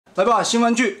来吧，新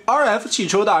玩具 RF 汽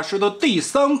车大师的第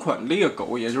3款猎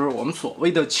狗，也就是我们所谓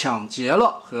的抢劫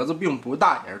了。盒子并不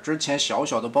大，也是之前小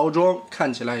小的包装，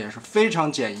看起来也是非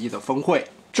常简易的峰会。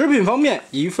纸品方面，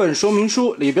一份说明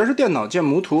书，里边是电脑建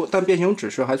模图，但变形指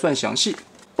示还算详细。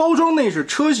包装内是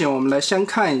车型，我们来先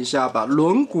看一下吧。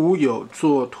轮毂有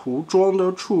做涂装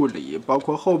的处理，包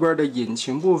括后边的引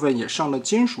擎部分也上了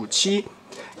金属漆。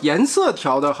 颜色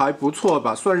调的还不错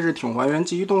吧，算是挺还原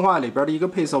记忆动画里边的一个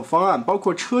配色方案，包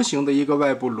括车型的一个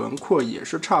外部轮廓也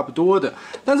是差不多的，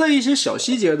但在一些小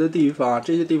细节的地方，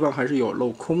这些地方还是有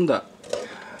镂空的。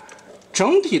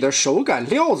整体的手感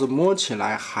料子摸起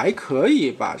来还可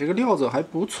以吧，这个料子还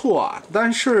不错啊，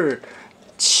但是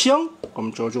枪我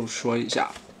们着重说一下。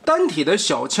 单体的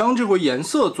小枪这回颜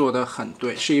色做得很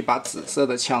对，是一把紫色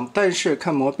的枪。但是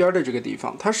看磨边的这个地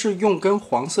方，它是用跟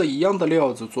黄色一样的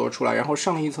料子做出来，然后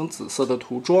上一层紫色的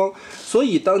涂装。所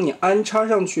以当你安插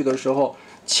上去的时候，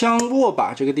枪握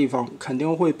把这个地方肯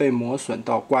定会被磨损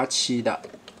到刮漆的。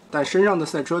但身上的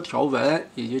赛车条纹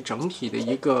以及整体的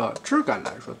一个质感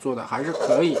来说，做的还是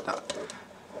可以的。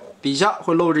底下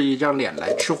会露着一张脸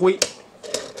来吃灰，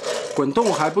滚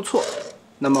动还不错。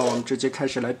那么我们直接开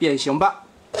始来变形吧。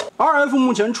 RF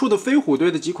目前出的飞虎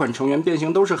队的几款成员变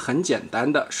形都是很简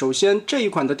单的。首先这一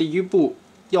款的第一步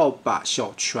要把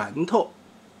小拳头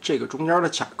这个中间的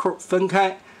卡扣分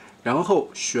开，然后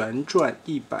旋转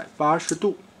180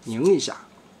度，拧一下，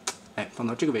哎，放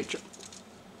到这个位置。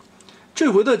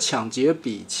这回的抢劫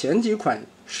比前几款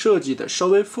设计的稍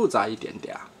微复杂一点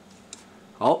点啊。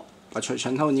好，把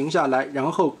拳头拧下来，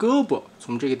然后胳膊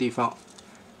从这个地方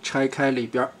拆开里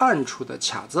边暗处的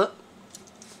卡子。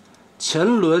 前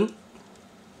轮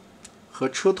和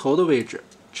车头的位置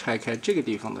拆开这个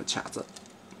地方的卡子，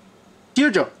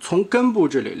接着从根部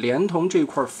这里连同这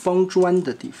块方砖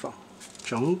的地方，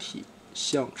整体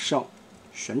向上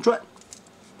旋转，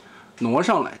挪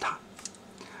上来它。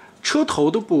车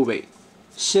头的部位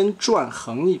先转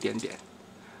横一点点，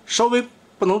稍微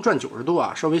不能转90度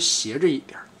啊，稍微斜着一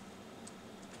点。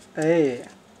哎，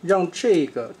让这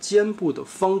个肩部的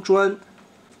方砖，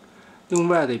另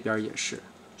外的一边也是。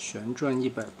 旋转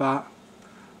180，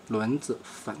轮子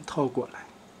反套过来，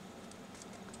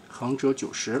横折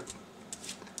90，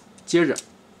接着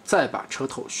再把车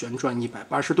头旋转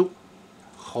180度，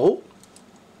吼，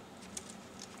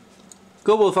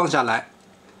胳膊放下来，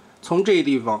从这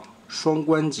地方双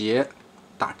关节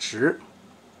打直，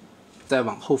再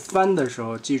往后翻的时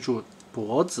候，记住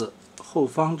脖子后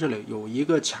方这里有一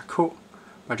个卡扣，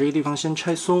把这个地方先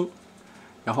拆松，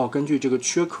然后根据这个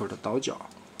缺口的倒角。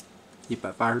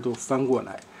 180度翻过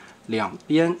来，两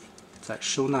边再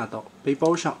收纳到背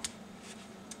包上。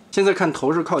现在看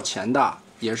头是靠前的，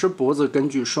也是脖子根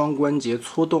据双关节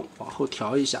搓动往后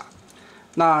调一下。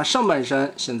那上半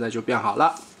身现在就变好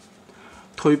了，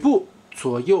腿部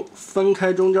左右分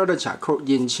开中间的卡扣，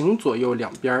引擎左右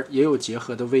两边也有结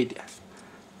合的位点。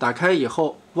打开以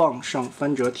后往上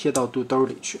翻折贴到肚兜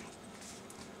里去。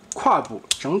胯部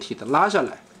整体的拉下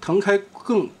来，腾开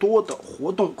更多的活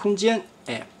动空间。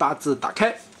 哎，大字打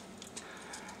开，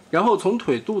然后从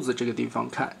腿肚子这个地方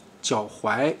看，脚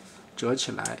踝折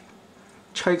起来，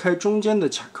拆开中间的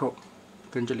卡扣，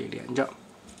跟这里连着，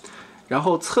然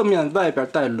后侧面外边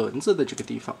带轮子的这个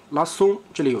地方拉松，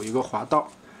这里有一个滑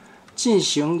道，进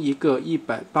行一个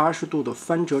180度的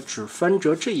翻折，只翻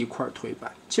折这一块腿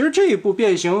板。其实这一步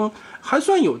变形还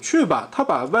算有趣吧，它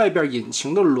把外边引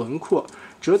擎的轮廓。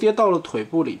 折叠到了腿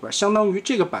部里边，相当于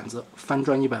这个板子翻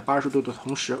转180度的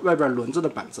同时，外边轮子的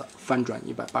板子翻转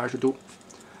180度。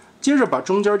接着把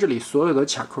中间这里所有的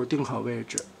卡扣定好位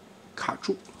置，卡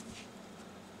住，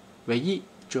尾翼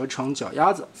折成脚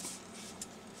丫子。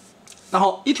然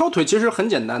后一条腿其实很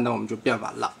简单的，我们就变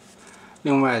完了。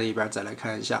另外的一边再来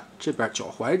看一下，这边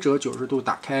脚踝折90度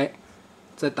打开，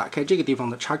再打开这个地方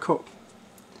的插扣，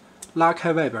拉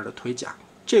开外边的腿甲。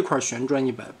 这块旋转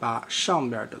180，上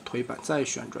边的腿板再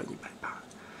旋转180，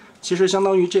其实相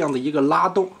当于这样的一个拉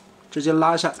动，直接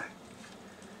拉下来，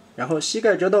然后膝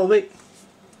盖折到位，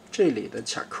这里的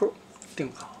卡扣定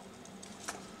好，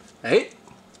哎，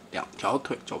两条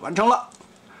腿就完成了。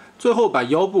最后把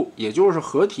腰部，也就是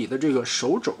合体的这个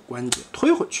手肘关节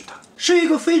推回去，它是一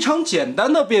个非常简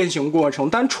单的变形过程，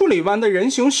但处理完的人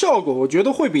形效果，我觉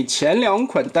得会比前2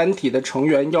款单体的成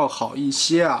员要好一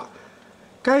些啊。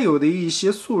 该有的一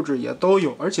些素质也都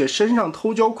有，而且身上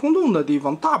偷胶空洞的地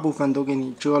方，大部分都给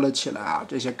你遮了起来啊！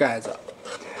这些盖子，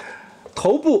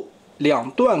头部两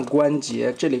段关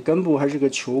节，这里根部还是个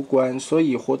球关，所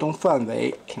以活动范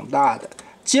围挺大的。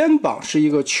肩膀是一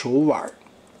个球碗，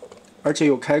而且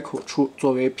有开口处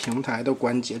作为平台的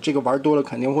关节，这个玩多了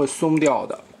肯定会松掉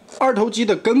的。二头肌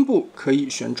的根部可以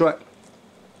旋转，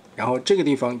然后这个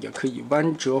地方也可以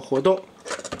弯折活动，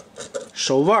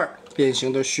手腕变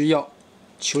形的需要，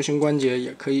球形关节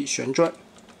也可以旋转，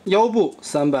腰部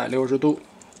360度，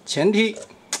前踢、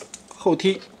后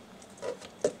踢、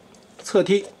侧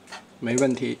踢没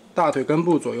问题，大腿根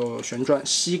部左右有旋转，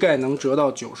膝盖能折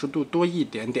到90度多一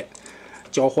点点，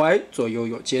脚踝左右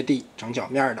有接地，整脚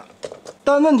面的。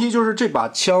但问题就是这把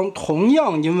枪同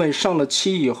样因为上了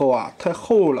漆以后啊太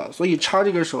厚了，所以插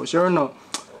这个手心呢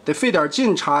得费点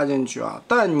劲插进去啊。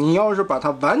但你要是把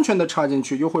它完全的插进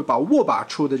去，又会把握把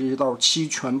处的这一道漆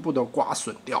全部的刮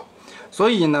损掉。所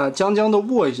以呢，将将的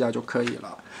握一下就可以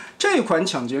了。这款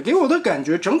抢劫给我的感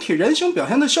觉，整体人形表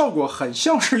现的效果很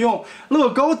像是用乐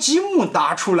高积木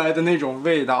搭出来的那种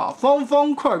味道，方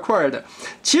方块块的。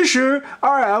其实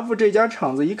RF 这家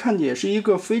厂子一看也是一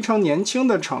个非常年轻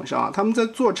的厂商啊，他们在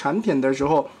做产品的时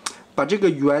候，把这个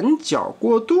圆角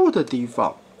过渡的地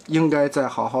方应该再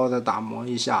好好的打磨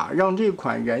一下，让这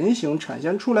款人形展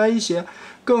现出来一些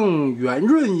更圆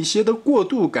润一些的过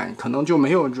渡感，可能就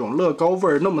没有这种乐高味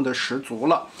儿那么的十足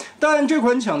了。但这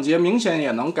款抢劫明显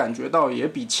也能感觉到，也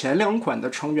比前2款的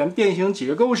成员变形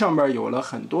结构上面有了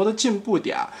很多的进步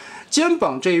点。肩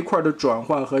膀这一块的转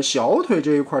换和小腿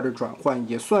这一块的转换，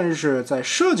也算是在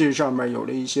设计上面有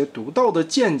了一些独到的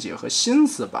见解和心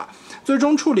思吧。最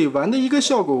终处理完的一个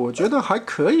效果，我觉得还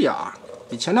可以啊。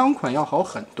比前2款要好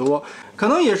很多，可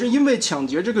能也是因为抢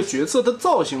劫这个角色的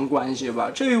造型关系吧，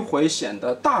这一回显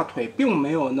得大腿并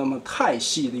没有那么太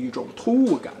细的一种突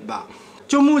兀感吧。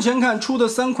就目前看出的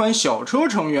3款小车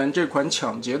成员，这款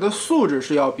抢劫的素质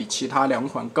是要比其他2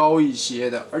款高一些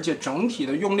的，而且整体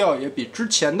的用料也比之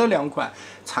前的2款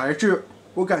材质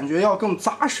我感觉要更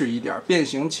扎实一点，变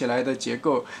形起来的结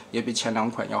构也比前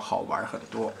2款要好玩很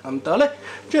多。那么得嘞，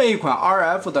这一款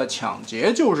RF 的抢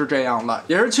劫就是这样了，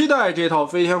也是期待这套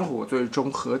飞天虎最终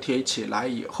合体起来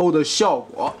以后的效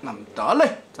果。那么得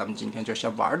嘞，咱们今天就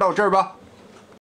先玩到这儿吧。